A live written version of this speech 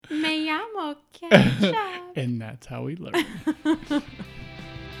And that's how we learn.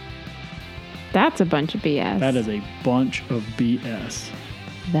 That's a bunch of BS. That is a bunch of BS.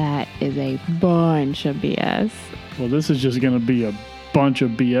 That is a bunch of BS. Well, this is just going to be a bunch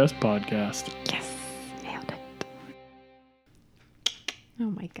of BS podcast. Yes. Nailed it.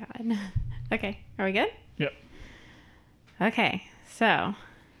 Oh my God. Okay. Are we good? Yep. Okay. So,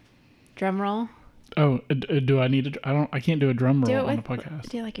 drum roll. Oh, do I need to? I can't do a drum roll on the podcast.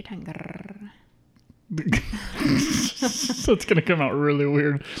 Do you like your tongue? Grrr. So it's gonna come out really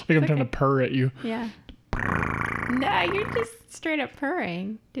weird, like I'm trying to purr at you. Yeah. No, you're just straight up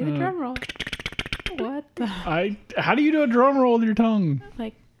purring. Do the drum roll. What the? How do you do a drum roll with your tongue?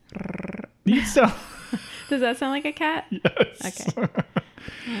 Like. You sound. Does that sound like a cat? Yes. Okay.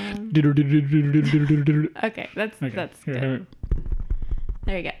 Okay, that's good.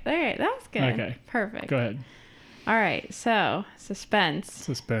 There you go. All right, that was good. Okay. Perfect. Go ahead. All right, so suspense.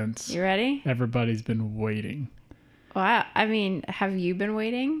 You ready? Everybody's been waiting. Wow. I mean, have you been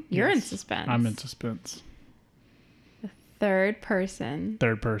waiting? You're in suspense. I'm in suspense. The third person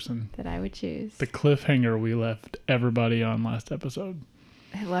that I would choose. The cliffhanger we left everybody on last episode.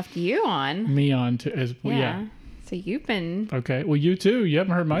 I left you on. Me on too. Yeah. So you've been. Okay. Well, you too. You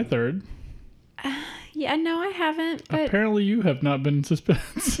haven't heard my third. Yeah, no, I haven't. But apparently you have not been in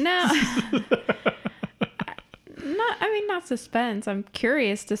suspense. No. Not suspense. I'm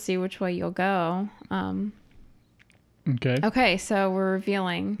curious to see which way you'll go. Okay, so we're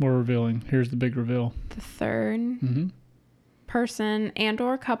revealing. Here's the big reveal. The third person and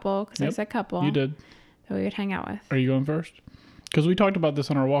or couple, because I said couple. You did. That we would hang out with. Are you going first? Because we talked about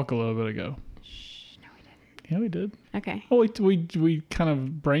this on our walk a little bit ago. No, we didn't. Yeah, we did. Okay. Well, we kind of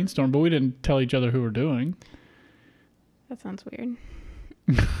brainstormed, but we didn't tell each other who we're doing. That sounds weird.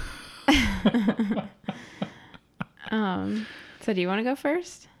 So do you want to go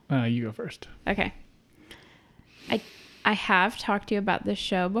first? You go first. Okay. I have talked to you about this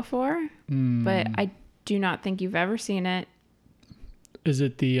show before, but I do not think you've ever seen it. Is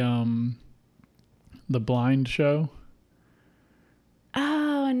it the blind show?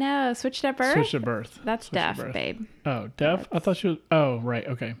 Oh no, Switched at Birth? Switched at Birth. That's Deaf, babe. Oh, Deaf? I thought she was... Oh, right,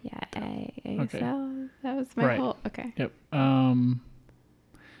 okay. Yeah, okay. So that was my whole... Okay. Yep.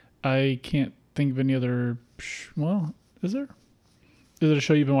 I can't think of any other... Well, is there? Is it a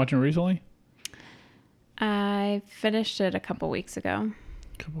show you've been watching recently? I finished it a couple weeks ago.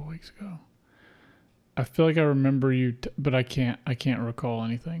 I feel like I remember you, but I can't recall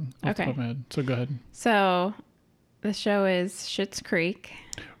anything off the top of my head. So go ahead. So the show is Schitt's Creek.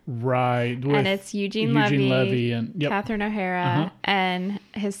 Right. And it's Eugene Levy and Catherine O'Hara and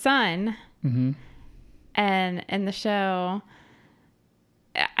his son. Mm-hmm. And in the show...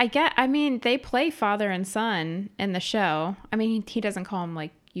 they play father and son in the show. I mean, he doesn't call him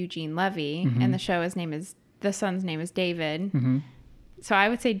like Eugene Levy. Mm-hmm. In the show, the son's name is David. Mm-hmm. So I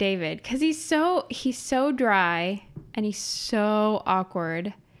would say David because he's so dry and he's so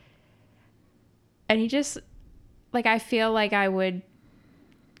awkward. And he just, like, I feel like I would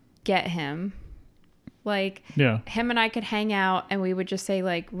get him. Like, him and I could hang out and we would just say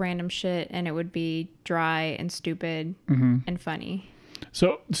like random shit and it would be dry and stupid and funny.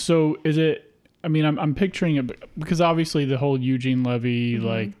 So is it, I mean, I'm picturing it because obviously the whole Eugene Levy,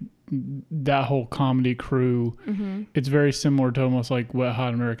 like that whole comedy crew, it's very similar to almost like Wet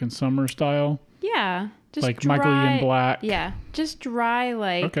Hot American Summer style. Yeah. Just like dry, Michael Ian Black. Yeah. Just dry,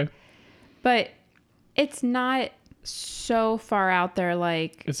 like. Okay. But it's not so far out there,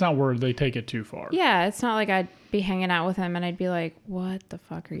 like. It's not where they take it too far. Yeah. It's not like I'd be hanging out with him and I'd be like, what the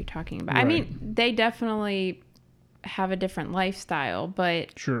fuck are you talking about? Right. I mean, they definitely have a different lifestyle,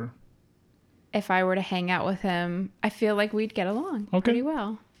 but sure, if I were to hang out with him, I feel like we'd get along pretty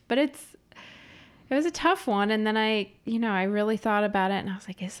well. But it was a tough one, and then I really thought about it and I was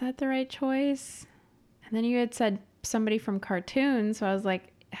like, is that the right choice? And then you had said somebody from cartoons, so I was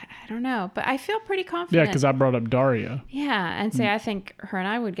like, I don't know, but I feel pretty confident. Yeah, because I brought up Daria. Yeah, and I think her and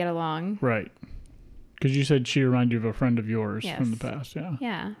I would get along. Right. Because you said she reminded you of a friend of yours from the past.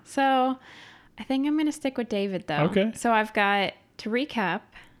 Yeah. So I think I'm going to stick with David, though. Okay. So I've got, to recap,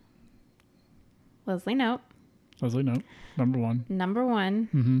 Leslie Knope. Number one.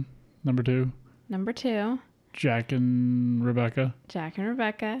 Mm-hmm. Number two. Jack and Rebecca.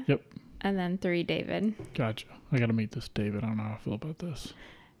 Yep. And then 3, David. Gotcha. I got to meet this David. I don't know how I feel about this.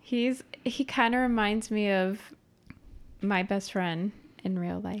 He kind of reminds me of my best friend in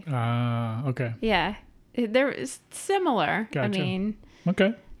real life. Okay. Yeah. They're similar. Gotcha. I mean.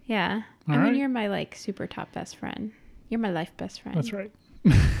 Okay. Yeah. All I mean, right. you're my like super top best friend. You're my life best friend. That's right.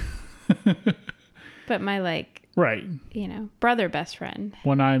 But my like, right. brother best friend.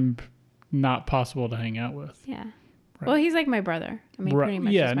 When I'm not possible to hang out with. Yeah. Right. Well, he's like my brother. I mean, pretty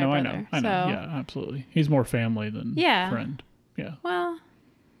much yeah, my no, brother. I know. Yeah, absolutely. He's more family than friend. Yeah. Well,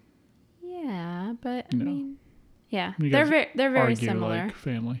 yeah, but I mean, yeah, You they're guys they're very argue similar. like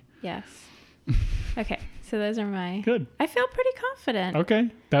family. Yes. Okay, so those are my. Good. I feel pretty confident. Okay,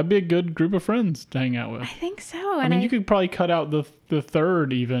 that'd be a good group of friends to hang out with. I think so. I mean, you could probably cut out the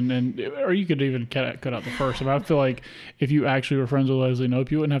third even, or you could even cut out the first. I mean, I feel like if you actually were friends with Leslie Knope,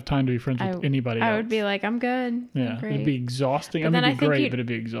 you wouldn't have time to be friends with anybody else. I would be like, I'm good. Yeah, I'm it'd be exhausting. But I mean, it'd be great, but it'd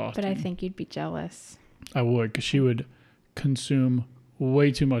be exhausting. But I think you'd be jealous. I would, because she would consume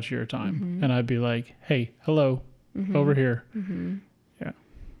way too much of your time, and I'd be like, hey, hello, over here. Yeah.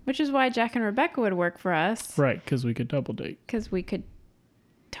 Which is why Jack and Rebecca would work for us. Right, because we could double date. Because we could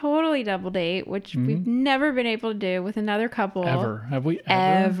totally double date, which we've never been able to do with another couple. Ever. Have we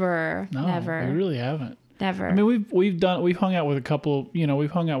ever? No, never. We really haven't. Never. I mean, we've hung out with a couple,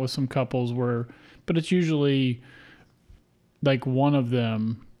 we've hung out with some couples but it's usually like one of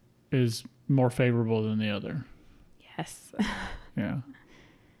them is more favorable than the other. Yes. Yeah.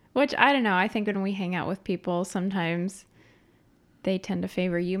 Which, I don't know. I think when we hang out with people, sometimes they tend to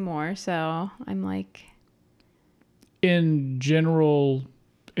favor you more. So I'm like... In general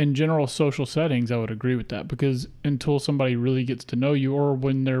social settings, I would agree with that, because until somebody really gets to know you, or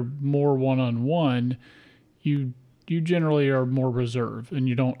when they're more one-on-one, you generally are more reserved and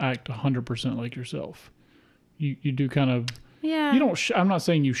you don't act 100% like yourself. You do kind of... Yeah. You don't... I'm not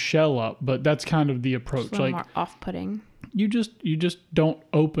saying you shell up, but that's kind of the approach. It's a little more off-putting. You just don't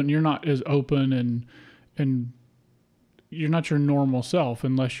open. You're not as open and you're not your normal self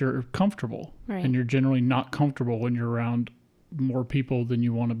unless you're comfortable. Right. And you're generally not comfortable when you're around more people than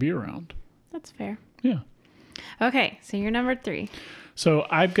you want to be around. That's fair. Yeah. Okay, so you're number 3. So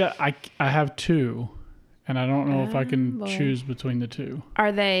I have 2, and I don't know if I can choose between the 2.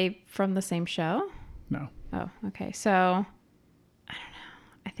 Are they from the same show? No. Oh, okay. So I don't know.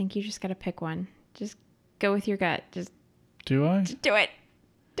 I think you just got to pick one. Just go with your gut. Do I? Just do it.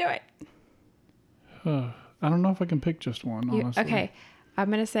 Do it. I don't know if I can pick just one, honestly. Okay. I'm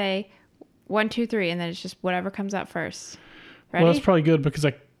going to say 1, 2, 3, and then it's just whatever comes out first. Ready? Well, that's probably good, because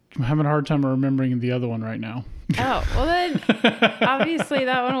I'm having a hard time remembering the other one right now. Oh, well then, obviously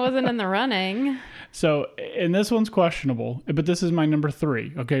that one wasn't in the running. So, and this one's questionable, but this is my number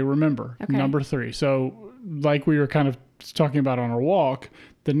 3. Okay, remember, number 3. So, like we were kind of talking about on our walk,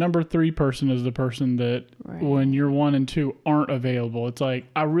 the number 3 person is the person that when you're 1 and 2 aren't available, it's like,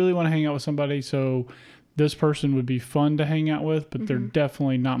 I really want to hang out with somebody, so this person would be fun to hang out with, but they're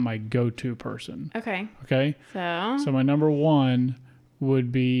definitely not my go-to person. Okay. Okay? So my number 1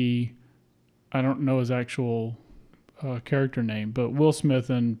 would be, I don't know his actual character name, but Will Smith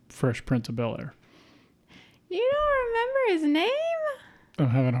in Fresh Prince of Bel-Air. You don't remember his name? I'm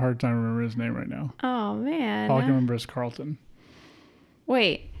having a hard time remembering his name right now. Oh, man. All I can remember is Carlton.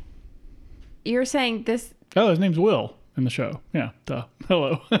 Wait. You're saying this... Oh, his name's Will in the show. Yeah, duh.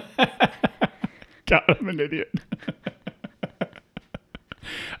 Hello. God, I'm an idiot.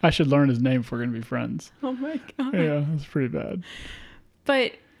 I should learn his name if we're going to be friends. Oh, my God. Yeah, that's pretty bad.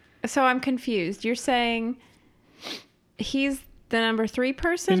 But, so I'm confused. You're saying he's the number 3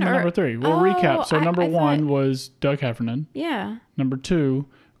 person? He's my number 3. We'll recap. So number 1 was Doug Heffernan. Yeah. Number 2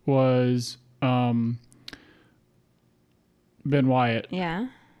 was Ben Wyatt. Yeah.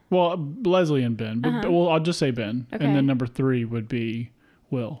 Well, Leslie and Ben. But well, I'll just say Ben. Okay. And then number 3 would be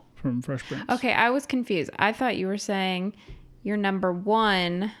Will from Fresh Prince. Okay, I was confused. I thought you were saying your number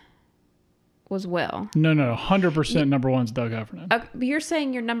 1 was Will. No. 100% number 1's Doug Heffernan. But you're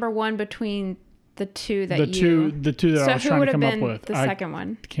saying your number 1 between the two that the two that I was trying to come up with. The second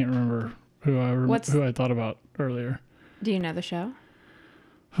one. I can't remember who I thought about earlier. Do you know the show?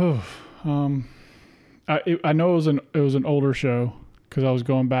 I know it was an older show, because I was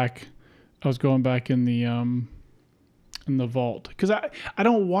going back in the vault, because I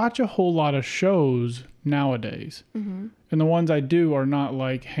don't watch a whole lot of shows nowadays, and the ones I do are not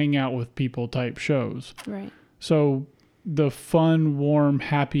like hang out with people type shows. Right. So the fun, warm,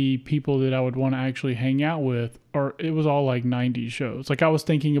 happy people that I would want to actually hang out with it was all like 90s shows. Like I was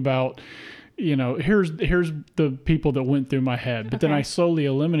thinking about, here's the people that went through my head, but then I slowly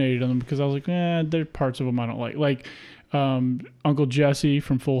eliminated them because I was like, there are parts of them I don't like. Like Uncle Jesse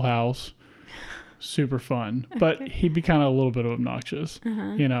from Full House, super fun, but he'd be kind of a little bit obnoxious,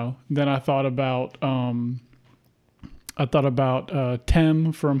 Then I thought about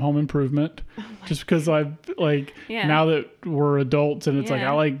Tim from Home Improvement, just because I like now that we're adults and it's like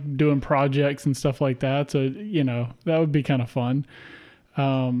I like doing projects and stuff like that, so that would be kind of fun.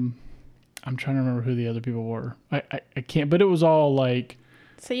 I'm trying to remember who the other people were. I can't, but it was all like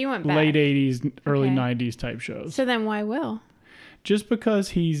So you went back. late 80s, early Okay. 90s type shows. So then why Will? Just because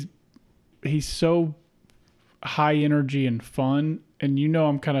he's so high energy and fun, and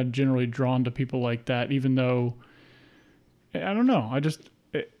I'm kind of generally drawn to people like that, even though I don't know, I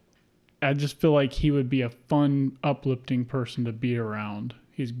just feel like he would be a fun, uplifting person to be around.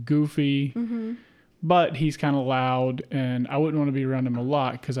 He's goofy, but he's kind of loud, and I wouldn't want to be around him a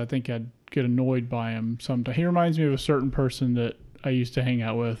lot because I think I'd get annoyed by him sometimes. He reminds me of a certain person that I used to hang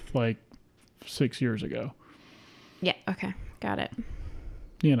out with like 6 years ago. Yeah. Okay. Got it.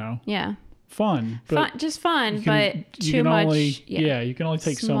 Yeah. Fun. But Just fun, but too much. You can only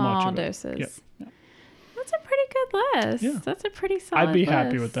take so much of it. Doses. Yep. That's a pretty good list. Yeah. That's a pretty solid I'd be list.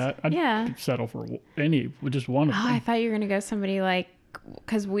 happy with that. I'd settle for just one of them. I thought you were going to go somebody like,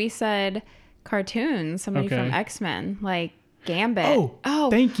 because we said cartoons, somebody from X-Men, like Gambit.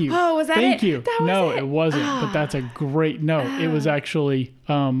 Thank you. Oh, was that Thank it? you. That was No, it wasn't. But that's a great, it was actually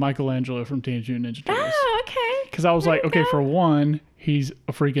Michelangelo from Teenage Mutant Ninja Turtles. Oh, okay. Because I was like, okay, for one, he's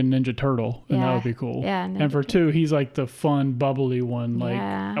a freaking Ninja Turtle, and that would be cool. Yeah, and for two, he's like the fun, bubbly one. Like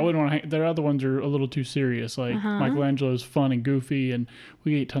Yeah. I wouldn't want to. Their other ones are a little too serious. Like Michelangelo's fun and goofy, and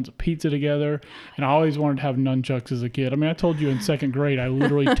we ate tons of pizza together. And I always wanted to have nunchucks as a kid. I mean, I told you in second grade, I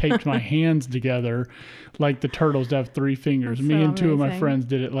literally taped my hands together, like the turtles to have 3 fingers. That's Me so and 2 of my amazing. friends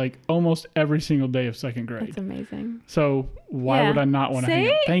did it like almost every single day of second grade. That's amazing. So why Yeah. would I not want to hang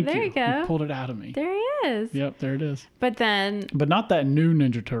out? See? Thank There you. you go. You pulled it out of me. There he is. Yep, there it is. But then, But not that new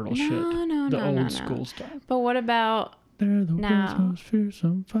Ninja Turtle shit. no, The no, old school stuff. But what about They're the Now. world's most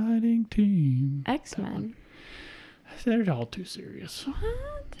fearsome fighting team. X-Men? They're all too serious. What?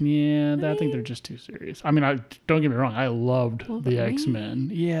 Yeah, I think they're just too serious. I mean, don't get me wrong. I loved the Wolverine?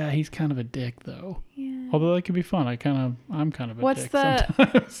 X-Men. Yeah, he's kind of a dick though. Yeah. Although that could be fun. I'm kind of a What's dick the-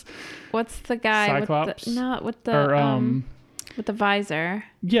 sometimes. What's the guy Cyclops? with the with the visor?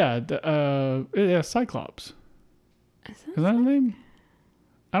 Yeah, Cyclops. Is Is that his name?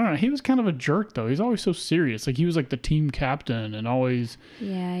 I don't know. He was kind of a jerk though. He's always so serious. Like he was like the team captain and always.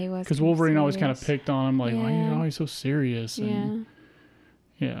 Yeah, he was. Because Wolverine always kind of picked on him, like, why are you Yeah. always so serious? And,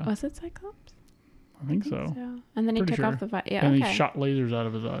 yeah. Was it Cyclops? I think so. And then he Pretty took sure. off the visor. Yeah. And Okay. he shot lasers out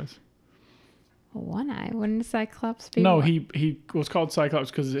of his eyes. One eye. Wouldn't Cyclops be? No, one? he was called Cyclops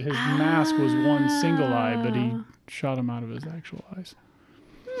because his mask was one single eye, but he shot him out of his actual eyes.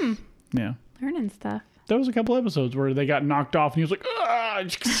 Yeah. Learning stuff. There was a couple episodes where they got knocked off and he was like, ah,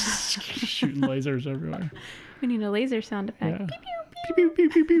 shooting lasers everywhere. We need a laser sound effect. Yeah. Pew, pew,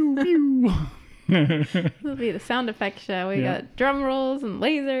 pew, pew, pew. This will be the sound effect show. We Yeah. got drum rolls and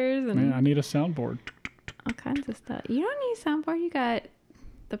lasers and Yeah, I need a soundboard. all kinds of stuff. You don't need a soundboard. You got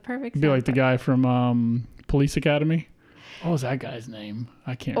the perfect Be like the soundboard. guy from Police Academy. What was that guy's name?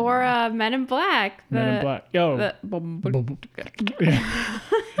 I can't Or remember. Men in Black. Men in Black. Oh. The, Yeah.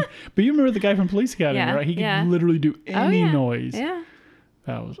 But you remember the guy from Police Academy, Yeah, right? He could yeah. literally do any yeah. noise. Yeah.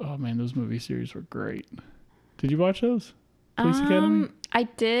 That was, oh man, those movie series were great. Did you watch those? Police Academy? I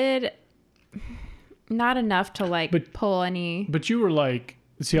did not enough to like pull any. But you were like,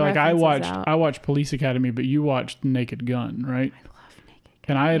 see, like References out. I watched Police Academy, but you watched Naked Gun, right? I love Naked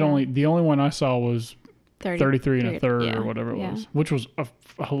And I had Yeah. the only one I saw was 33 and a third yeah, or whatever it yeah. was, which was a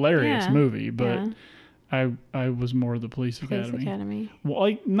hilarious Yeah, movie, but yeah. I was more of the Police Police Academy. Academy. Well,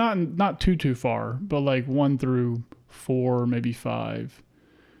 like not too far, but like 1 through 4, maybe 5,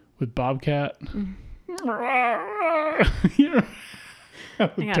 with Bobcat. You know,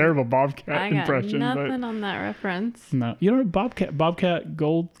 that was a got- terrible Bobcat I got impression, nothing on that reference. but no, you know Bobcat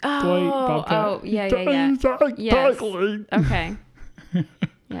Gold Bobcat. Yeah. Yes. Okay.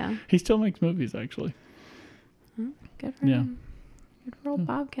 Yeah. He still makes movies, actually. Good for Yeah. him. Good for old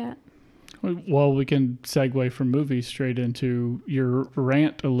Bobcat. Well, we can segue from movies straight into your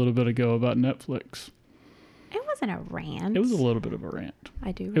rant a little bit ago about Netflix. It wasn't a rant. It was a little bit of a rant.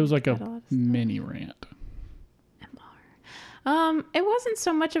 I do. It was like rant a about lot of mini rant. stuff. It wasn't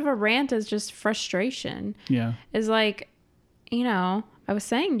so much of a rant as just frustration. Yeah. Is like, I was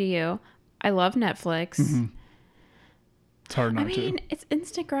saying to you, I love Netflix. Mm-hmm. It's hard not I mean, it's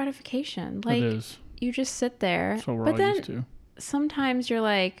instant gratification. to. Like, It is. you just sit there. That's what we're but all then used to. sometimes you're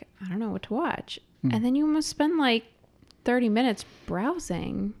like, I don't know what to watch. Hmm. And then you almost spend like 30 minutes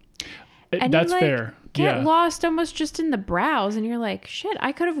browsing. And That's you, like, fair. Get Yeah. lost almost just in the browse. And you're like, shit,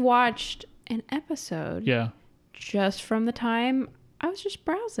 I could have watched an episode Yeah. just from the time I was just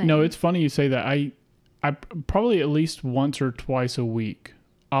browsing. No, it's funny you say that. I probably at least once or twice a week,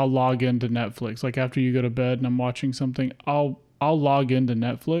 I'll log into Netflix. Like after you go to bed and I'm watching something, I'll log into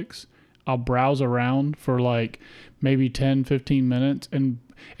Netflix. I'll browse around for like maybe 10, 15 minutes. And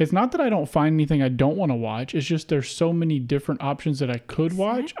it's not that I don't find anything I don't want to watch. It's just there's so many different options that I could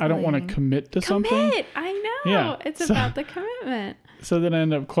watch. I don't want to commit to something. I know. Yeah. It's about the commitment. So then I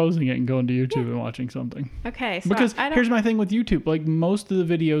end up closing it and going to YouTube and watching something. Okay. So because here's my thing with YouTube. Like most of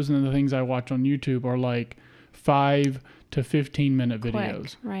the videos and the things I watch on YouTube are like 5 to 15-minute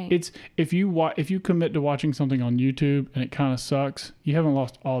videos. Right. It's if you commit to watching something on YouTube and it kind of sucks, you haven't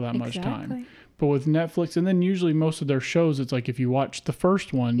lost all that much time. But with Netflix, and then usually most of their shows, it's like if you watch the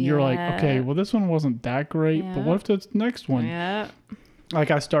first one, you're like, okay, well this one wasn't that great, but what if that's the next one? Yeah. Like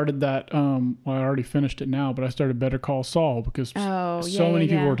I started that, well, I already finished it now, but I started Better Call Saul because so many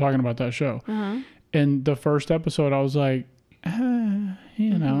people were talking about that show. And the first episode, I was like,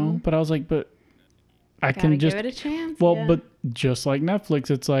 you know, but I was like, but I can just give it a chance. Well, but just like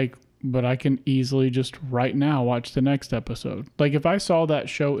Netflix, it's like, but I can easily just right now watch the next episode. Like if I saw that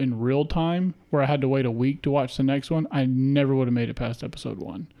show in real time where I had to wait a week to watch the next one, I never would have made it past episode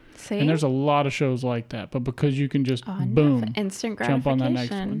 1. See? And there's a lot of shows like that, but because you can just boom, instant gratification. jump on that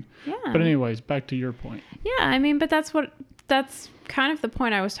next one. Yeah. But anyways, back to your point. Yeah, I mean, but that's kind of the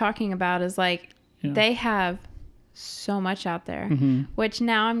point I was talking about is like they have so much out there, which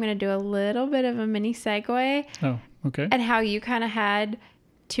now I'm going to do a little bit of a mini segue. Oh, okay. And how you kind of had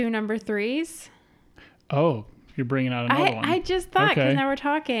 2 number 3s. Oh, you're bringing out another one. I just thought because now we're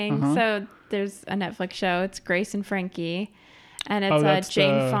talking. So there's a Netflix show. It's Grace and Frankie. And it's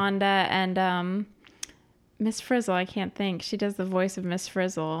Jane Fonda and Miss Frizzle. I can't think. She does the voice of Miss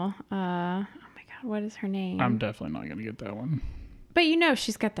Frizzle. Oh my God, what is her name? I'm definitely not going to get that one. But you know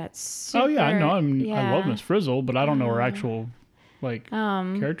she's got that super... Oh, yeah, I know. I love Miss Frizzle, but I don't know her actual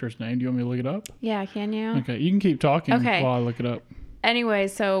character's name. Do you want me to look it up? Yeah, can you? Okay, you can keep talking while I look it up. Anyway,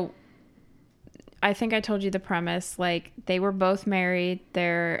 so I think I told you the premise. Like, they were both married.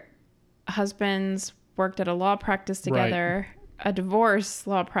 Their husbands worked at a law practice together, a divorce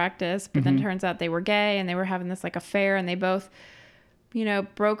law practice, but then turns out they were gay and they were having this like affair, and they both, you know,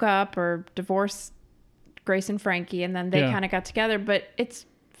 broke up or divorced Grace and Frankie, and then they kind of got together. But it's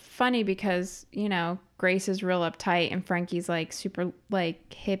funny because, you know, Grace is real uptight and Frankie's like super like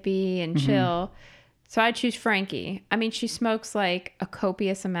hippie and chill. So I choose Frankie. I mean, she smokes like a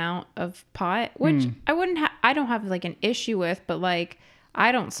copious amount of pot, which I don't have like an issue with, but like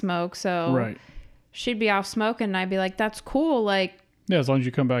I don't smoke, so she'd be off smoking and I'd be like, that's cool, like, yeah, as long as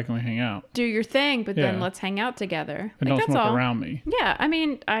you come back and we hang out, do your thing, but then let's hang out together and like, don't smoke around me. Yeah, I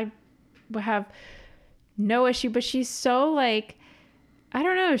mean, I would have no issue, but she's so like, I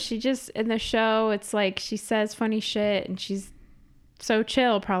don't know, she just in the show, it's like she says funny shit and she's so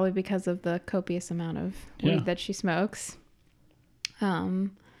chill, probably because of the copious amount of weed that she smokes.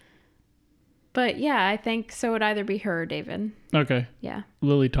 But yeah, I think so. It would either be her or David. Okay. Yeah.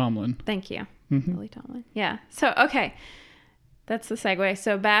 Lily Tomlin. Thank you. Lily Tomlin. Yeah. So, okay. That's the segue.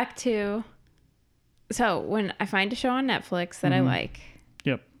 So back to, when I find a show on Netflix that I like.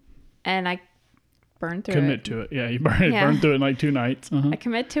 Yep. And I burn through Commit to it. Yeah. You burn through it in like 2 nights. I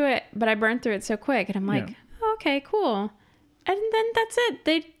commit to it, but I burn through it so quick. And I'm like, oh, okay, cool. And then that's it.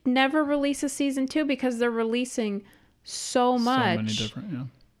 They never release a season 2 because they're releasing so much. So many different,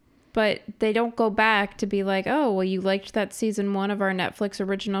 But they don't go back to be like, oh, well, you liked that season 1 of our Netflix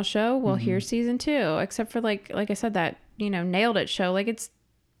original show. Well, here's season 2. Except for like I said, that, you know, Nailed It show. Like, it's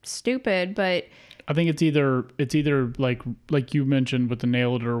stupid, but I think it's either like you mentioned with the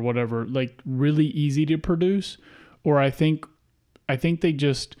Nailed It or whatever, like really easy to produce, or I think they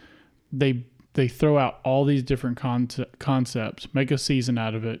just they throw out all these different concepts, make a season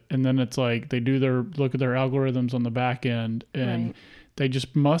out of it, and then it's like they look at their algorithms on the back end, and they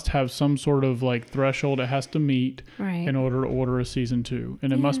just must have some sort of like threshold it has to meet in order to order a season 2.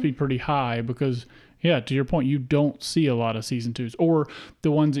 And it must be pretty high because, to your point, you don't see a lot of season 2s, or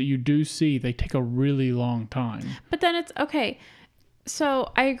the ones that you do see, they take a really long time. But then it's okay.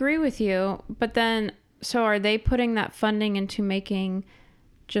 So I agree with you, but then, so are they putting that funding into making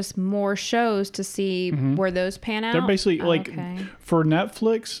just more shows to see where those pan out? They're basically for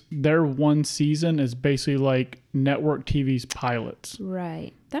Netflix, their one season is basically like network TV's pilots.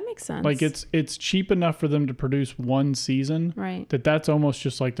 Right. That makes sense. Like it's cheap enough for them to produce one season. Right. That's almost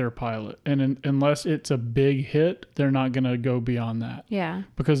just like their pilot. And unless it's a big hit, they're not going to go beyond that. Yeah.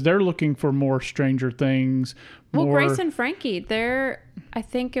 Because they're looking for more Stranger Things. Well, Grace and Frankie, I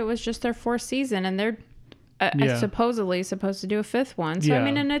think it was just their 4th season, and they're supposedly supposed to do a 5th one. So I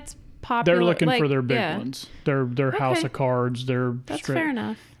mean, and it's popular. They're looking for their big ones. Their House of Cards. That's fair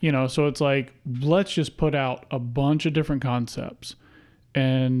enough. You know, so it's like, let's just put out a bunch of different concepts,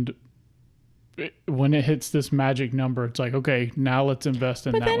 and when it hits this magic number, it's like, okay, now let's invest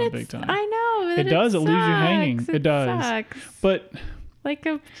in that one big time. I know. It does. It leaves you hanging. It does. Sucks. But like,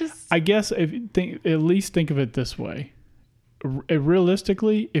 I guess if you at least think of it this way.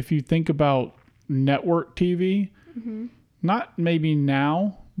 Realistically, if you think about network TV, not maybe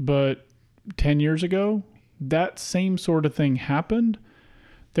now, but 10 years ago, that same sort of thing happened.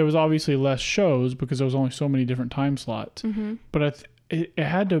 There was obviously less shows because there was only so many different time slots. But it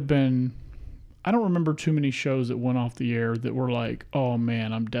had to have been, I don't remember too many shows that went off the air that were like, oh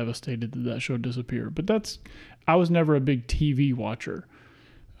man, I'm devastated that show disappeared. But I was never a big TV watcher.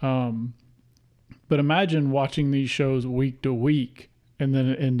 But imagine watching these shows week to week and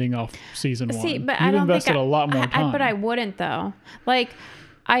then ending off season one. See, but You've I don't invested a lot more time. but I wouldn't though. Like,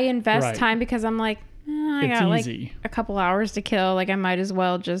 I invest time because I'm like, I got easy. Like a couple hours to kill. Like, I might as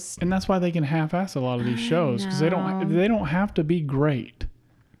well just. And that's why they can half-ass a lot of these shows because they don't have to be great.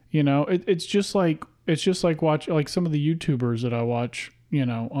 You know, it's just like watch like some of the YouTubers that I watch. You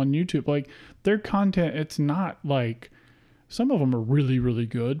know, on YouTube, like their content. It's not like. Some of them are really, really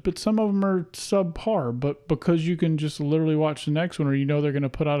good, but some of them are subpar. But because you can just literally watch the next one, or you know they're going to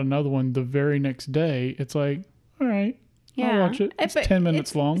put out another one the very next day, it's like, all right, I'll watch it. It's 10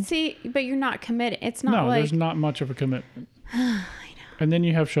 minutes long. See, but you're not committed. It's not like... No, there's not much of a commitment. I know. And then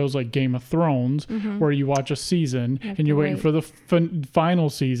you have shows like Game of Thrones, where you watch a season, and you're waiting for the final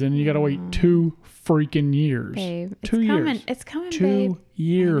season, and you got to wait 2 freaking years. Babe, 2 years. It's coming, 2 babe.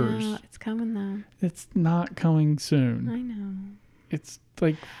 years. I know. It's coming, though. It's not coming soon. I know. It's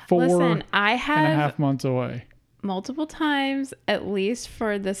like 4 and a half months away. Multiple times, at least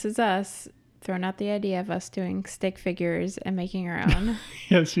for This Is Us, thrown out the idea of us doing stick figures and making our own.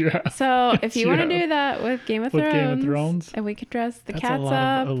 Yes, you have. So if you want to do that with Game of Thrones, and we could dress the cats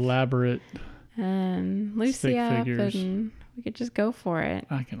up, elaborate, and Lucy up, figures. And we could just go for it.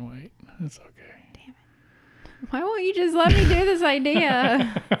 I can wait. It's okay. Damn it! Why won't you just let me do this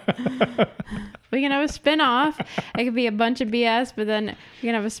idea? We can have a spin-off. It could be a bunch of BS, but then we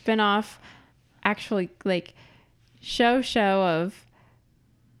can have a spin-off, actually like show of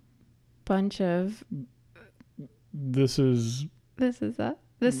bunch of. This is that.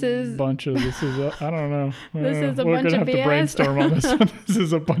 This is bunch of. This is. I don't know. This is a We're bunch gonna of have BS. to brainstorm on this one. This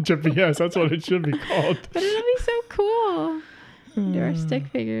is a bunch of BS. That's what it should be called. But it'll be so cool. Do our stick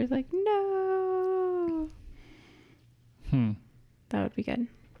figures like no. That would be good.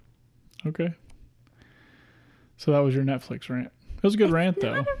 Okay. So that was your Netflix rant. It was a good rant,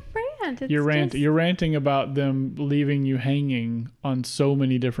 though. Not a rant. It's You're ranting about them leaving you hanging on so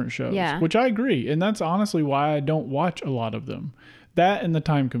many different shows. Yeah. Which I agree. And that's honestly why I don't watch a lot of them. That and the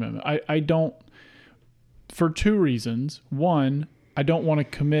time commitment. I don't, for 2 reasons. One, I don't want to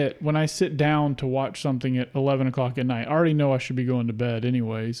commit. When I sit down to watch something at 11 o'clock at night, I already know I should be going to bed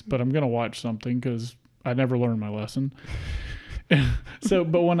anyways, but I'm going to watch something because I never learned my lesson.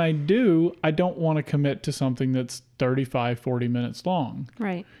 But when I do, I don't want to commit to something that's 35, 40 minutes long.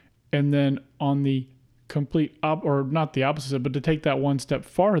 Right. And then on the complete or not the opposite, but to take that one step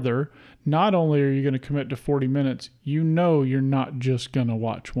farther, not only are you going to commit to 40 minutes, you know you're not just going to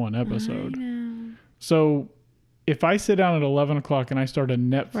watch one episode. I know. So if I sit down at 11 o'clock and I start a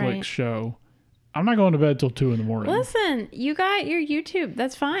Netflix show, I'm not going to bed till 2 a.m. Listen, you got your YouTube.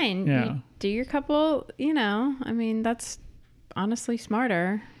 That's fine. Yeah. You do your couple, I mean, that's honestly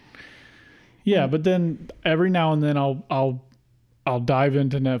smarter. Yeah, but then every now and then I'll dive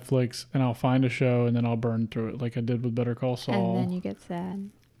into Netflix and I'll find a show and then I'll burn through it like I did with Better Call Saul. And then you get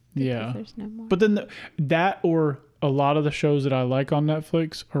sad. Yeah. There's no more. But then that or a lot of the shows that I like on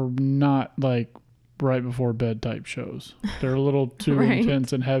Netflix are not like right before bed type shows. They're a little too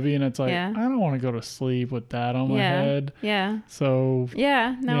intense and heavy, and it's like, I don't want to go to sleep with that on my head. Yeah. So.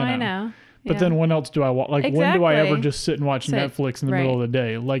 Yeah. No, I know. But then when else do I watch? Like, when do I ever just sit and watch Netflix in the middle of the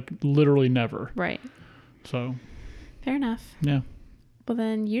day? Like, literally never. Right. So. Fair enough. Yeah. Well,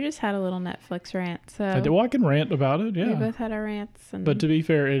 then you just had a little Netflix rant. So I can rant about it, yeah. We both had our rants. But to be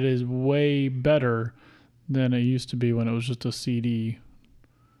fair, it is way better than it used to be when it was just a CD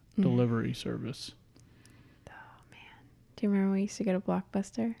delivery service. Oh, man. Do you remember when we used to go to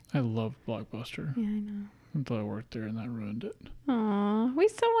Blockbuster? I love Blockbuster. Yeah, I know. Until I worked there and that ruined it. Aw, we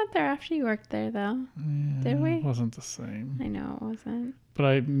still went there after you worked there, though. Yeah, Did we? It wasn't the same. I know it wasn't. But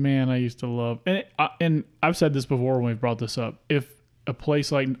I used to love, and I've said this before when we've brought this up. If a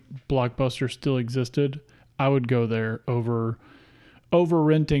place like Blockbuster still existed, I would go there over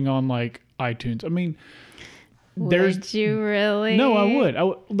renting on like iTunes. I mean, Would you really? No, I would.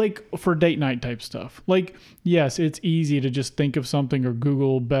 Like for date night type stuff. Like, yes, it's easy to just think of something or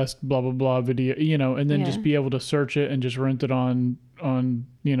Google best blah blah blah video, and then just be able to search it and just rent it on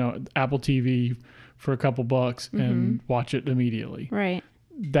Apple TV for a couple bucks and watch it immediately. Right.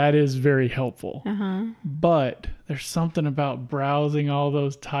 That is very helpful. But there's something about browsing all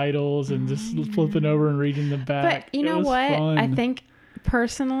those titles and just flipping over and reading the back. But you know what? Fun. I think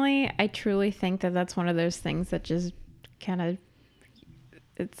personally, I truly think that that's one of those things that just kind of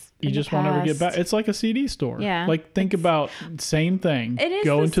you just won't ever get back. It's like a CD store. Yeah. Like think about same thing. It is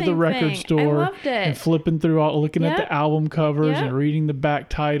going to the record store and flipping through all, looking at the album covers and reading the back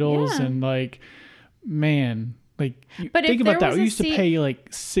titles and like, man. Like, but think about that. We used to pay like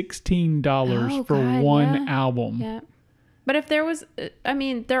 $16 for one album. Yeah. But if there was, I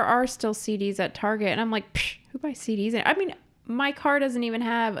mean, there are still CDs at Target, and I'm like, who buys CDs? I mean, my car doesn't even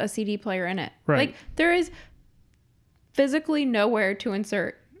have a CD player in it. Right. Like, there is physically nowhere to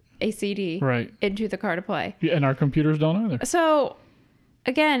insert a CD into the car to play. Yeah, and our computers don't either. So,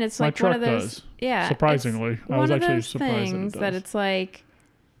 again, it's like one of those. Does. Yeah. Surprisingly, I was actually surprised that it's like.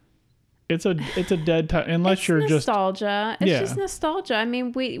 It's a dead time unless you're nostalgia. It's just nostalgia. I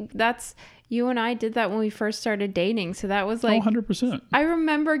mean, you and I did that when we first started dating. So that was like 100%. I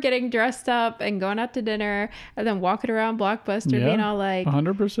remember getting dressed up and going out to dinner and then walking around Blockbuster being all like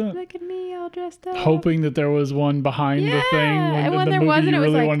 100%. Look at me all dressed up. Hoping that there was one behind the thing when the movie you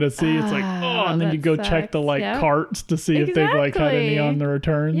really wanted to see. It's like, and then you go check the carts to see if they've like had any on the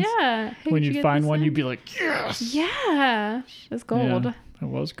returns. Yeah. When you find one, you'd be like, yes. Yeah. It's gold. Yeah. It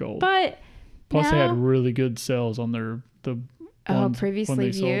was gold. But plus they had really good sales on the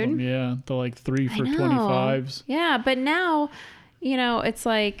previously viewed. Yeah, the like 3 for $25s. Yeah, but now, it's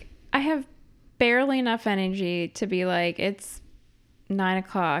like I have barely enough energy to be like, it's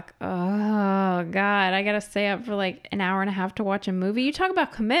 9:00. Oh God, I gotta stay up for like an hour and a half to watch a movie. You talk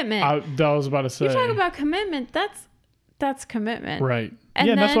about commitment. I was about to say. You talk about commitment. That's commitment. Right.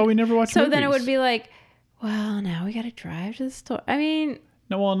 And that's why we never watch movies. So then it would be like, well, now we gotta drive to the store. I mean.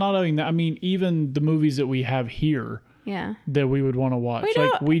 No, well, not only that. I mean, even the movies that we have here that we would want to watch.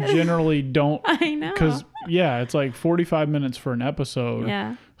 We generally don't. I know. Because, it's like 45 minutes for an episode.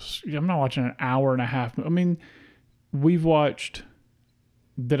 Yeah. I'm not watching an hour and a half. I mean, we've watched,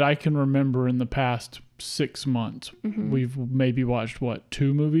 that I can remember in the past 6 months, we've maybe watched,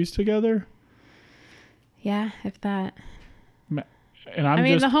 2 movies together? Yeah, if that.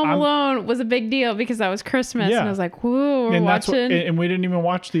 And the Home Alone was a big deal because that was Christmas, and I was like, "Whoa, we're watching." And we didn't even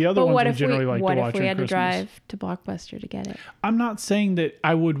watch the other ones we generally like to watch. What if we had to drive to Blockbuster to get it? I'm not saying that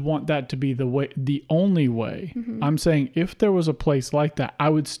I would want that to be the only way. I'm saying if there was a place like that, I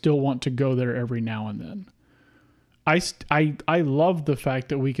would still want to go there every now and then. I love the fact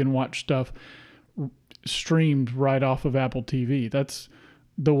that we can watch stuff streamed right off of Apple TV. That's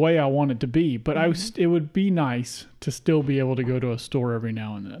the way I want it to be, but it would be nice to still be able to go to a store every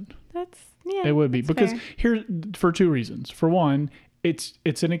now and then. It would be because here for 2 reasons. For one, it's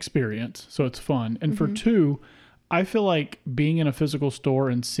an experience, so it's fun, and for 2, I feel like being in a physical store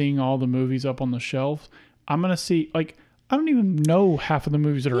and seeing all the movies up on the shelf, I'm gonna see like I don't even know half of the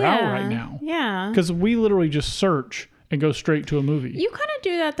movies that are out right now. Yeah, because we literally just search and go straight to a movie. You kind of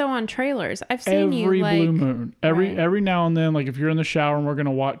do that though on trailers. I've seen every blue moon. Every now and then, like if you're in the shower and we're gonna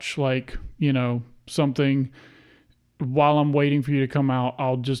watch like something while I'm waiting for you to come out,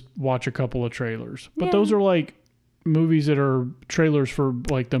 I'll just watch a couple of trailers. But those are like movies that are trailers for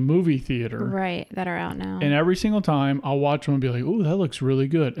like the movie theater, right? That are out now. And every single time I'll watch them and be like, "Oh, that looks really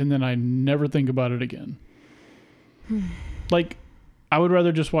good," and then I never think about it again. Like, I would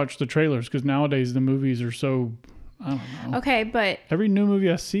rather just watch the trailers because nowadays the movies are so. I don't know. Okay, but every new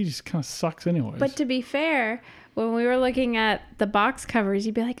movie I see just kind of sucks anyways. But to be fair, when we were looking at the box covers,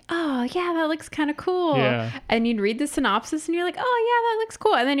 you'd be like, "Oh, yeah, that looks kind of cool." Yeah. And you'd read the synopsis and you're like, "Oh, yeah, that looks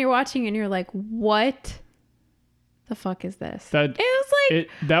cool." And then you're watching and you're like, "What the fuck is this?" It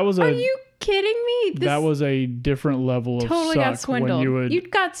was like, are you kidding me? That was a different level of totally suck got swindled. You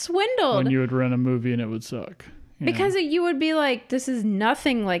got swindled when you would rent a movie and it would suck. Because you would be like, this is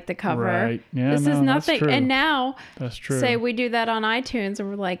nothing like the cover. Right. Yeah, this is nothing. That's true. And now, that's true. Say we do that on iTunes and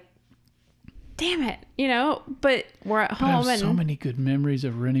we're like, damn it, but we're at home. I have so many good memories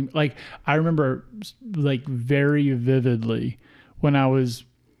of renting. Like, I remember like very vividly when I was,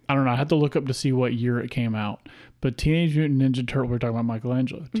 I don't know, I had to look up to see what year it came out. But Teenage Mutant Ninja Turtles, we're talking about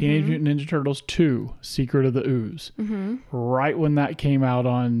Michelangelo. Teenage Mutant Ninja Turtles 2, Secret of the Ooze. Right when that came out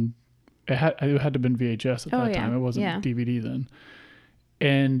on... It had to have been VHS at that time. It wasn't DVD then.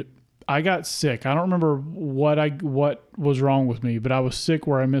 And I got sick. I don't remember what was wrong with me, but I was sick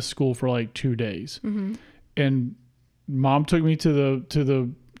where I missed school for like 2 days. and Mom took me to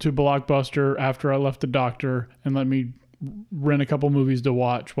Blockbuster after I left the doctor and let me rent a couple movies to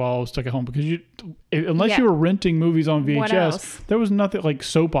watch while I was stuck at home, because unless you were renting movies on VHS, there was nothing like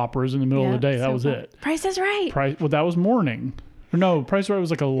soap operas in the middle of the day. That was it. Price is Right. Well, that was morning. Or no, Price is Right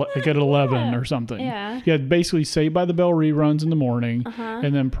was like at 11 or something. Yeah. You had basically Saved by the Bell reruns in the morning,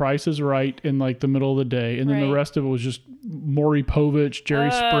 and then Price is Right in like the middle of the day, and then the rest of it was just Maury Povich,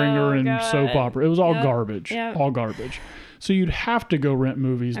 Jerry Springer, and soap opera. It was all garbage. Yep. All garbage. So you'd have to go rent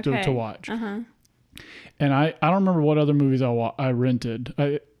movies to watch. And I don't remember what other movies I rented.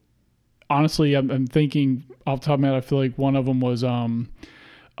 Honestly, I'm thinking off the top of my head, I feel like one of them was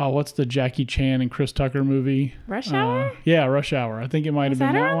what's the Jackie Chan and Chris Tucker movie? Rush Hour? Yeah, Rush Hour. I think it might have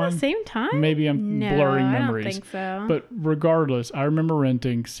been that one. Around the same time? Maybe I'm blurring memories. I don't think so. But regardless, I remember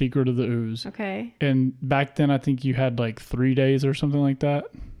renting Secret of the Ooze. Okay. And back then, I think you had like 3 days or something like that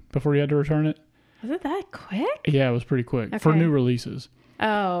before you had to return it. Was it that quick? Yeah, it was pretty quick for new releases.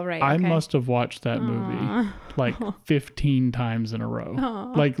 Oh, right. I must have watched that movie like 15 times in a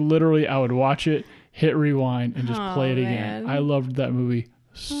row. Like literally, I would watch it, hit rewind, and just play it again. I loved that movie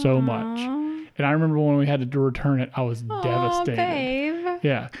so much. And I remember when we had to return it, I was devastated. Babe.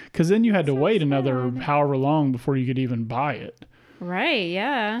 Yeah, because then you had to wait another however long before you could even buy it. Right,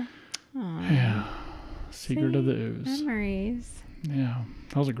 yeah. Yeah. Secret of the Ooze. Memories. Yeah,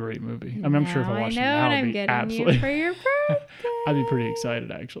 that was a great movie. I mean, I'm sure if I watched it now, I'd be absolutely. For your birthday. I'd be pretty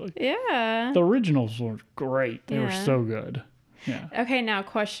excited, actually. Yeah. The originals were great. They were so good. Yeah. Okay, now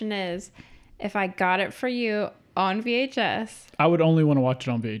question is, if I got it for you on VHS, I would only want to watch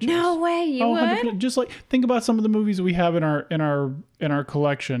it on VHS. No way, you would? 100%. Just like think about some of the movies we have in our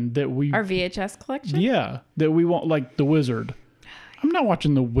collection that we our VHS collection. Yeah, that we want, like The Wizard. I'm not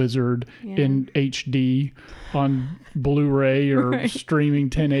watching The Wizard in HD on Blu-ray or streaming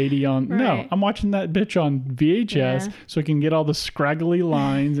 1080 on. Right. No, I'm watching that bitch on VHS so I can get all the scraggly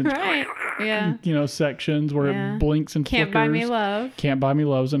lines and sections where it blinks and Can't flickers. Buy Me Love. Can't Buy Me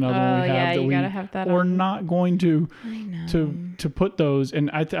Love is another one we have that you gotta have that. We're not going to put those. And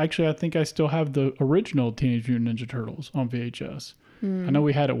I think I still have the original Teenage Mutant Ninja Turtles on VHS. I know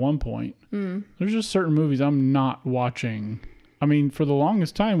we had at one point. There's just certain movies I'm not watching. I mean, for the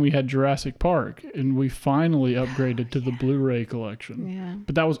longest time, we had Jurassic Park, and we finally upgraded to the Blu-ray collection. Yeah.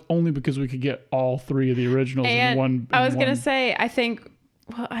 But that was only because we could get all 3 of the originals in one. I was going to say, I think,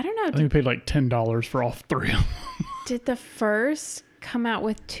 I don't know. I think we paid like $10 for all 3 of them. Did the first come out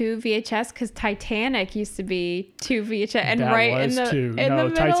with 2 VHS? Because Titanic used to be 2 VHS. And that was in too. the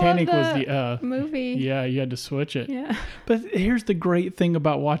middle Titanic of was the movie. Yeah, you had to switch it. Yeah. But here's the great thing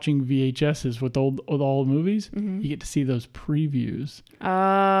about watching VHSs with all movies. You get to see those previews.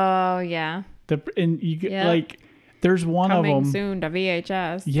 Oh, yeah. And you get like, there's one of them. Coming soon to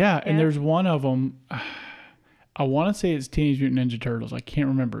VHS. Yeah, and there's one of them. I want to say it's Teenage Mutant Ninja Turtles. I can't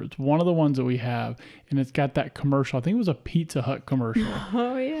remember. It's one of the ones that we have, and it's got that commercial. I think it was a Pizza Hut commercial.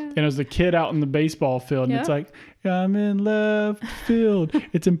 Oh, yeah. And it was the kid out in the baseball field, and it's like, I'm in left field.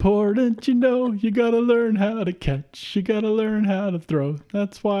 It's important, you got to learn how to catch. You got to learn how to throw.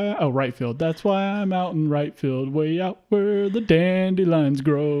 That's why right field. That's why I'm out in right field, way out where the dandelions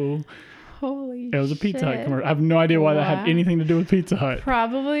grow. Holy shit. It was a Pizza Hut commercial. I have no idea why that had anything to do with Pizza Hut.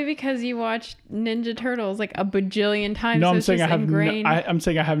 Probably because you watched Ninja Turtles like a bajillion times. No, so I'm saying I'm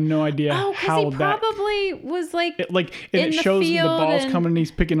saying I have no idea how that probably was like it shows the ball's coming and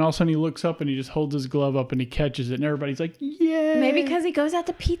he's picking. All of a sudden he looks up and he just holds his glove up and he catches it and everybody's like, yeah. Maybe because he goes out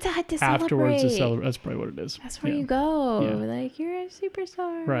to Pizza Hut to celebrate. Afterwards to celebrate. That's probably what it is. That's where you go. Yeah. Like, you're a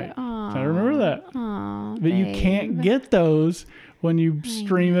superstar. Right. Aww. So I remember that. Aww, but you can't get those when you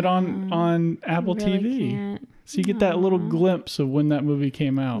stream it on Apple TV. Can't. So you get that little glimpse of when that movie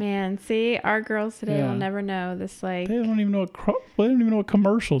came out. Man, see, our girls today will never know this. Like, they don't even know what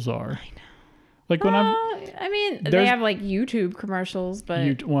commercials are. I know. Like they have like YouTube commercials,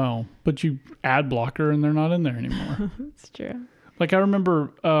 but but you ad blocker and they're not in there anymore. That's true. Like I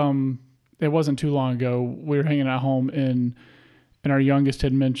remember, it wasn't too long ago. We were hanging at home and our youngest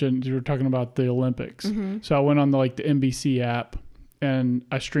had mentioned you were talking about the Olympics. Mm-hmm. So I went on the NBC app. And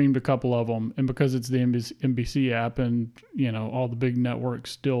I streamed a couple of them. And because it's the NBC app and, all the big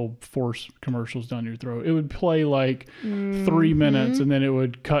networks still force commercials down your throat, it would play 3 minutes and then it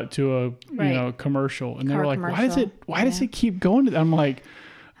would cut to a commercial. And they were like, why does it keep going to that? I'm like,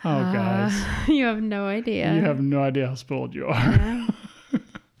 oh, guys. You have no idea. You have no idea how spoiled you are. Yeah.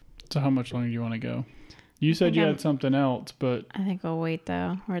 So how much longer do you want to go? You said you had something else, but... I think I'll wait,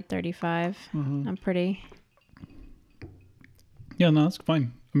 though. We're at 35. Mm-hmm. I'm pretty... Yeah, no, that's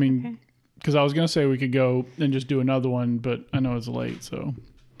fine. I mean, because I was going to say we could go and just do another one, but I know it's late, so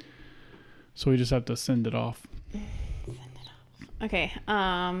So we just have to send it off. Okay.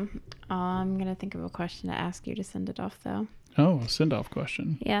 I'm gonna think of a question to ask you to send it off, though. Oh, a send off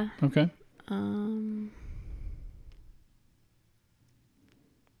question. Yeah. Okay. I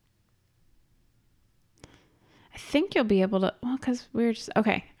think you'll be able to. Well, because we're just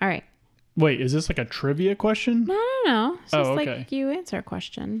okay. All right. Wait, is this like a trivia question? No. It's just okay. like you answer a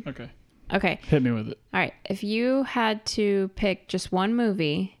question. Okay. Okay. Hit me with it. All right. If you had to pick just one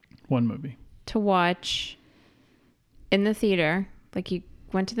movie to watch in the theater, like you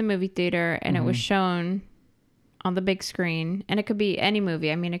went to the movie theater and it was shown on the big screen, and it could be any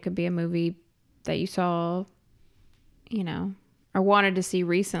movie. I mean, it could be a movie that you saw, or wanted to see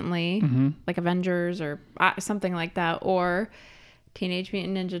recently, like Avengers or something like that, or Teenage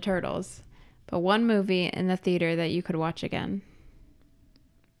Mutant Ninja Turtles. But one movie in the theater that you could watch again.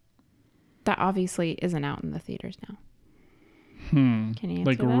 That obviously isn't out in the theaters now. Can you answer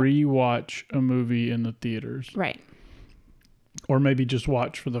like that? rewatch a movie in the theaters. Right. Or maybe just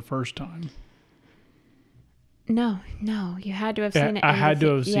watch for the first time. No. You had to have seen it. I had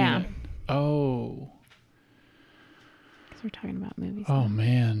to have seen it. Oh. Because we're talking about movies. Oh,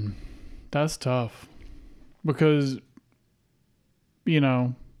 man. That's tough. Because,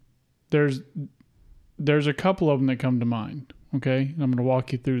 there's a couple of them that come to mind. Okay? I'm going to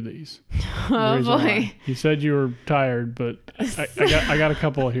walk you through these. Oh, boy. You said you were tired, but I got a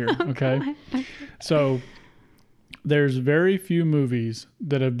couple here. Okay? So there's very few movies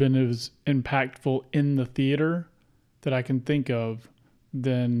that have been as impactful in the theater that I can think of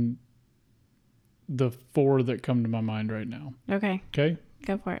than the 4 that come to my mind right now. Okay. Okay?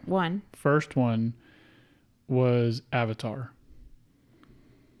 Go for it. One. First one was Avatar.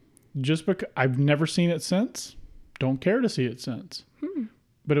 Just because I've never seen it since. Don't care to see it since.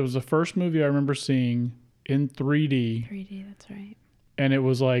 But it was the first movie I remember seeing in 3D. 3D, that's right. And it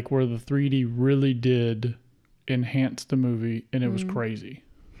was like where the 3D really did enhance the movie, and it was crazy.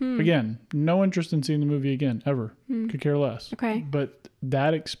 Again, no interest in seeing the movie again, ever. Could care less. Okay. But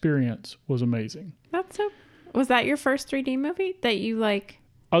that experience was amazing. Was that your first 3D movie that you like?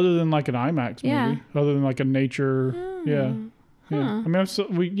 Other than like an IMAX movie. Other than like a nature. Yeah. I mean,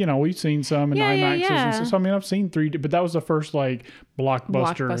 we've seen some in IMAXs and stuff. So, I mean, I've seen 3D, but that was the first like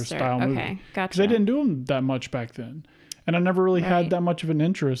blockbuster style style movie. Okay, gotcha. Because they didn't do them that much back then, and I never really had that much of an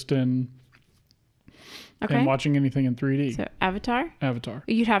interest in watching anything in 3D. So Avatar.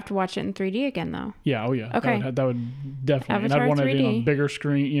 You'd have to watch it in 3D again, though. Yeah. Oh, yeah. Okay. That would definitely. Avatar and I'd want 3D. it on a bigger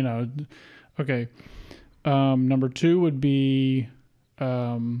screen. Okay. Number 2 would be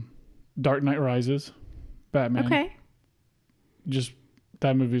Dark Knight Rises, Batman. Okay. Just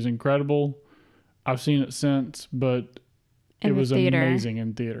that movie is incredible. I've seen it since, but it was theater. amazing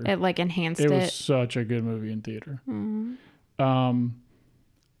in theater. It like enhanced it. It was such a good movie in theater. Mm-hmm.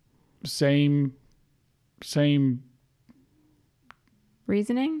 Same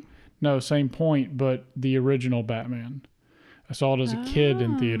reasoning? No, same point, but the original Batman. I saw it as a kid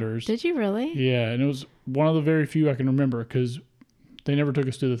in theaters. Did you really? Yeah, and it was one of the very few I can remember because they never took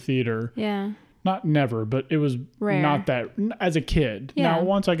us to the theater. Yeah. Not never, but it was rare. Not that as a kid. Yeah. Now,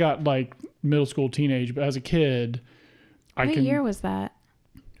 once I got like middle school, teenage, but as a kid, What year was that?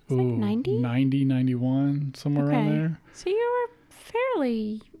 Was it 90? 90, 91, somewhere around there. So you were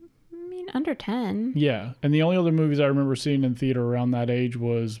fairly, under 10. Yeah, and the only other movies I remember seeing in theater around that age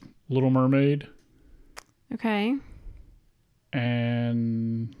was Little Mermaid. Okay.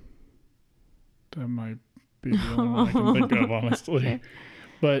 And that might be the only one I can think of, honestly. Okay.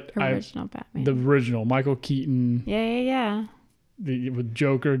 But Batman. The original, Michael Keaton. Yeah. With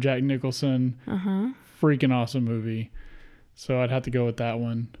Joker, Jack Nicholson. Freaking awesome movie. So I'd have to go with that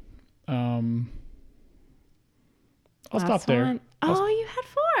one. I'll stop there. You had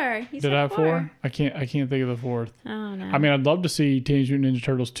 4. Did I have 4? I can't think of the 4th. Oh no. I mean, I'd love to see Teenage Mutant Ninja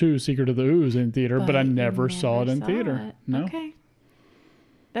Turtles 2: Secret of the Ooze in theater, but I never saw it in theater. No. Okay.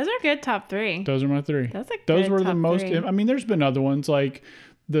 Those are good top 3. Those are my 3. Those were top the most. 3. I mean, there's been other ones like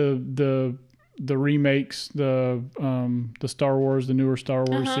the remakes, the Star Wars, the newer Star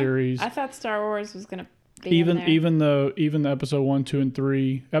Wars series. I thought Star Wars was gonna be even the episode 1, 2, and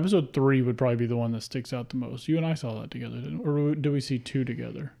 3. Episode 3 would probably be the one that sticks out the most. You and I saw that together, didn't we? Or do we see 2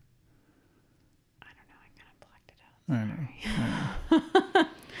 together? I don't know. I kind of blacked it out. I know.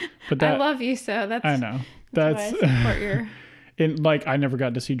 But I love you, so that's. I know. That's why I support your. And like I never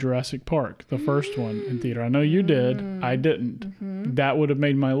got to see Jurassic Park, the first one in theater. I know you did. I didn't. That would have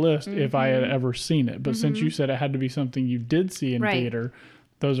made my list if I had ever seen it. But since you said it had to be something you did see in theater,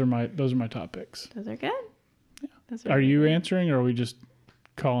 those are my top picks. Those are good. Yeah. Are you answering, or are we just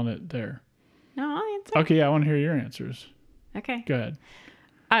calling it there? No, I'll answer. Okay, yeah, I want to hear your answers. Okay. Go ahead.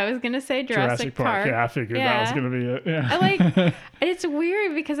 I was gonna say Jurassic Park. Yeah, I figured that was gonna be it. Yeah. I and it's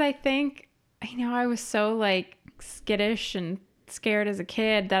weird because I think, I was so like skittish and scared as a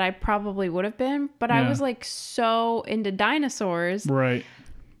kid that I probably would have been, but I was like so into dinosaurs. Right.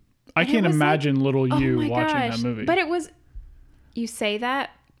 I can't imagine little you watching that movie. But you say that,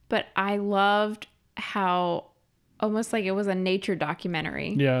 but I loved how almost like it was a nature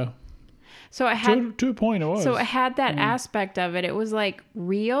documentary. Yeah. So it had to a point it was. So it had that aspect of it. It was like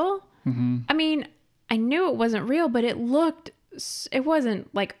real. Mm-hmm. I mean, I knew it wasn't real, but it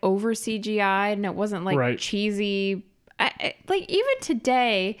wasn't like over CGI and it wasn't like cheesy. Like even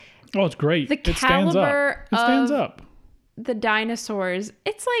today. Oh, it's great. The caliber it stands up. The dinosaurs.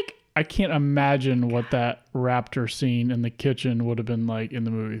 It's like. I can't imagine what that raptor scene in the kitchen would have been like in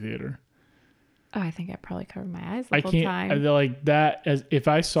the movie theater. Oh, I think I probably covered my eyes the whole time. I like that as if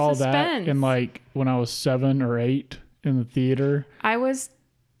I saw that in like when I was 7 or 8 in the theater.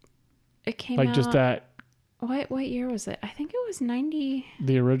 It came like out. Just that. What year was it? I think it was 90.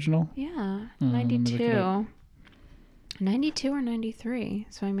 The original? Yeah, 92. 92 or 93.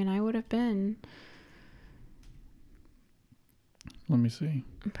 So I mean, I would have been. Let me see.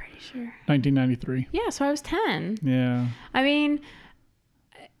 I'm pretty sure. 1993. Yeah, so I was 10. Yeah. I mean,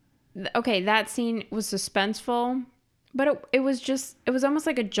 okay, that scene was suspenseful, but it was almost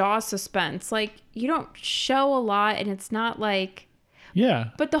like a Jaws suspense. Like, you don't show a lot, and it's not like... Yeah.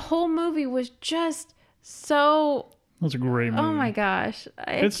 But the whole movie was just so... That's a great movie. Oh my gosh.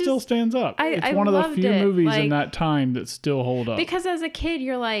 It still stands up. It's one of the few movies in that time that still hold up. Because as a kid,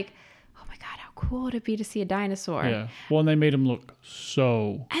 you're like... cool would it be to see a dinosaur? Yeah. Well, and they made them look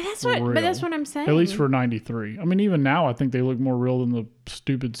so real. But that's what I'm saying. At least for 93. I mean, even now, I think they look more real than the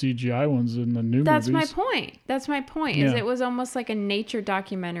stupid CGI ones in the new movies. That's my point. Is it was almost like a nature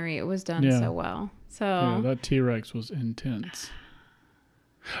documentary. It was done so well. So yeah, that T-Rex was intense.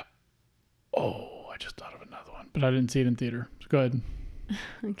 Oh, I just thought of another one, but I didn't see it in theater. So go ahead.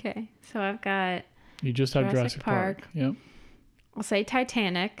 Okay. So I've got... You just have Jurassic Park. Yep. I'll say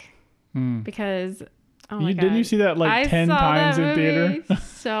Titanic. Because God. Didn't you see that like 10 times in theater?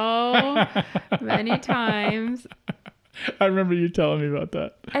 So many times. I remember you telling me about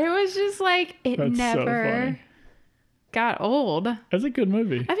that. It was just like That's never got old. That's a good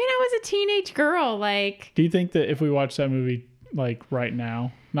movie. I mean, I was a teenage girl. Like, do you think that if we watch that movie like right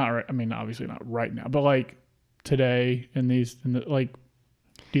now, not right? I mean, obviously not right now, but like today do you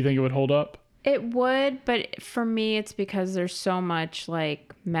think it would hold up? It would, but for me, it's because there's so much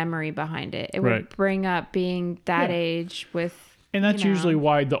like memory behind it. It would bring up being that age with. And that's usually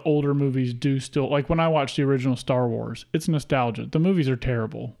why the older movies do still, like when I watch the original Star Wars, it's nostalgia. The movies are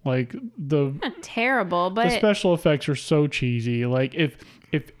terrible. Like not terrible, but the special effects are so cheesy. Like if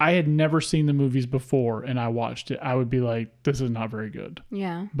I had never seen the movies before and I watched it, I would be like, this is not very good.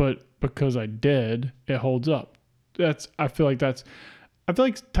 Yeah. But because I did, it holds up. I feel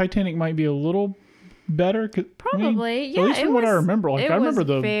like Titanic might be a little better. Probably, at least from what I remember. Like I remember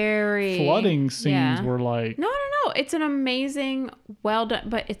the very flooding scenes were like. No. It's an amazing, well done,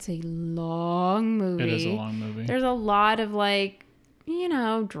 but it's a long movie. It is a long movie. There's a lot of like,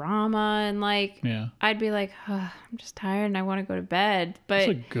 drama and like. Yeah. I'd be like, I'm just tired and I want to go to bed. But it's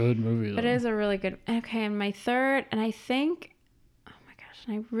a good movie though. But it is a really good. Okay, and my third, and I think, oh my gosh,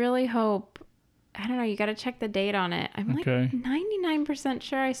 and I really hope. I don't know. You got to check the date on it. I'm like 99%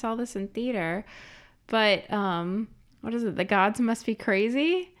 sure I saw this in theater, but what is it? The Gods Must Be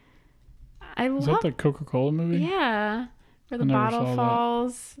Crazy. Is that the Coca-Cola movie? Yeah, where the bottle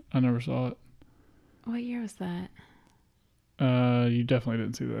falls. I never saw it. What year was that? You definitely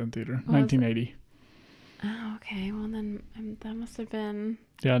didn't see that in theater. 1980. Oh, okay. Well, then that must have been.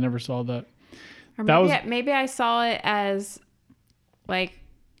 Yeah, I never saw that. Or maybe I saw it as like.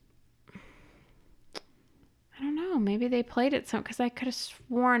 I don't know. Maybe they played it because I could have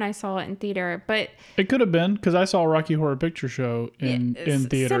sworn I saw it in theater, but it could have been because I saw Rocky Horror Picture Show in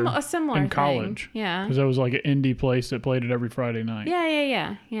theater. A similar in thing. College. Yeah, because it was like an indie place that played it every Friday night.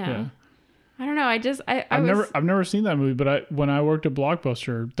 Yeah. I don't know. I've never seen that movie, but when I worked at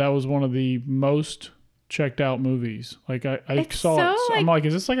Blockbuster, that was one of the most checked out movies. Like I saw it. I'm like,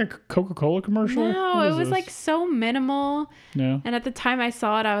 is this like a Coca-Cola commercial? No, it was like so minimal. Yeah. And at the time I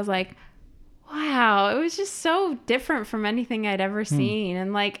saw it, I was like, wow, it was just so different from anything I'd ever seen.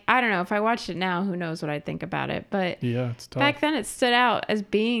 And like, I don't know, if I watched it now, who knows what I'd think about it. But yeah, it's tough. Back then it stood out as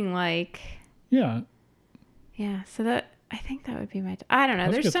being like... Yeah. Yeah, so I think that would be my... I don't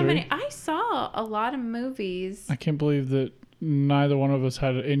know, there's so many... I saw a lot of movies. I can't believe that neither one of us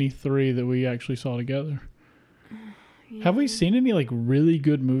had any 3 that we actually saw together. Yeah. Have we seen any like really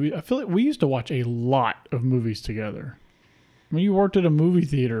good movies? I feel like we used to watch a lot of movies together. I mean, you worked at a movie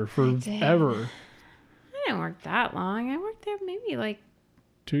theater forever. I didn't work that long. I worked there maybe like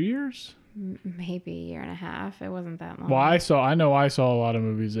 2 years? Maybe a year and a half. It wasn't that long. Well, I know I saw a lot of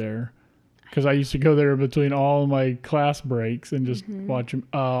movies there because I used to go there between all my class breaks and just watch them.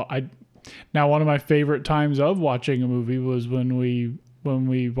 Now one of my favorite times of watching a movie was when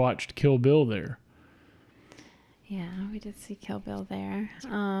we watched Kill Bill there. Yeah, we did see Kill Bill there.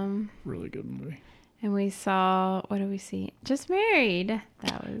 Really good movie. And we saw, what did we see? Just Married.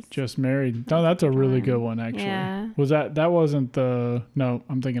 That was Just Married. No, that's a really good one actually. Yeah. That wasn't the no,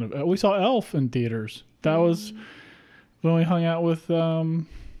 I'm thinking of we saw Elf in theaters. That was when we hung out with Usher.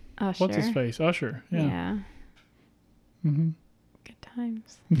 what's his face? Usher. Yeah. Yeah. Mhm. Good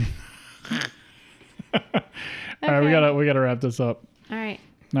times. All right, we gotta wrap this up. All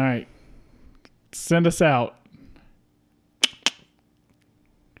right. Send us out.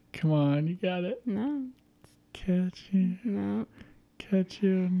 Come on, you got it. No. Catch you. No. Catch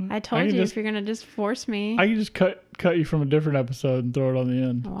you. I told you if you're gonna just force me. I can just cut you from a different episode and throw it on the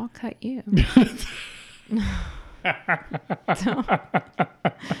end. Oh, I'll cut you.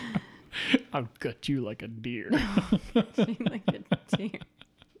 I'll cut you like a deer. Like a deer.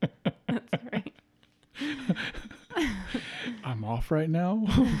 That's right. I'm off right now,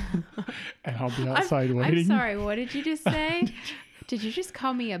 and I'll be outside waiting. I'm sorry. What did you just say? Did you just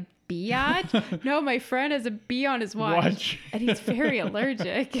call me a biatch? No, my friend has a bee on his watch. And he's very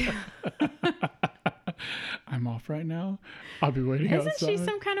allergic. I'm off right now. I'll be waiting outside. Isn't she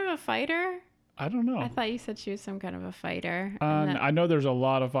some kind of a fighter? I don't know. I thought you said she was some kind of a fighter. I know there's a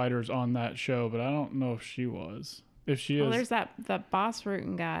lot of fighters on that show, but I don't know if she was. If she is. Well, there's that Boss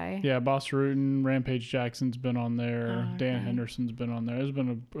Rutan guy. Yeah, Boss Rutan, Rampage Jackson's been on there. Oh, okay. Dan Henderson's been on there. There's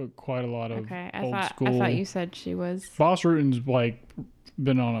been quite a lot of old school. I thought you said she was. Boss Rutan's like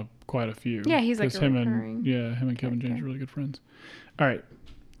been on quite a few. Yeah, he's like a him recurring. him and Kevin James are really good friends. All right,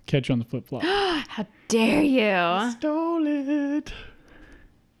 catch you on the flip flop. How dare you? I stole it.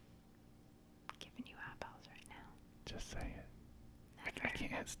 Giving you eyeballs right now. Just say it. I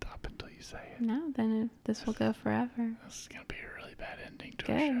can't stop until you say it. No, then this will go forever. This is gonna be a really bad ending to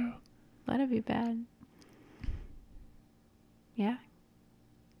Good. our show. Let it be bad. Yeah.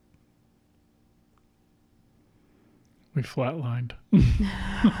 We flatlined.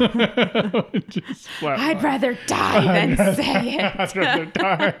 Just flatlined. I'd rather die than say it. I'd rather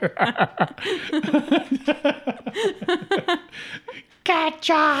die.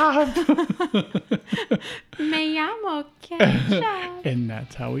 Ketchup. Me llamo ketchup. And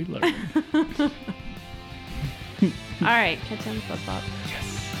that's how we learn. All right, catch you on the flip flop.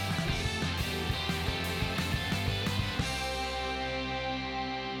 Yes.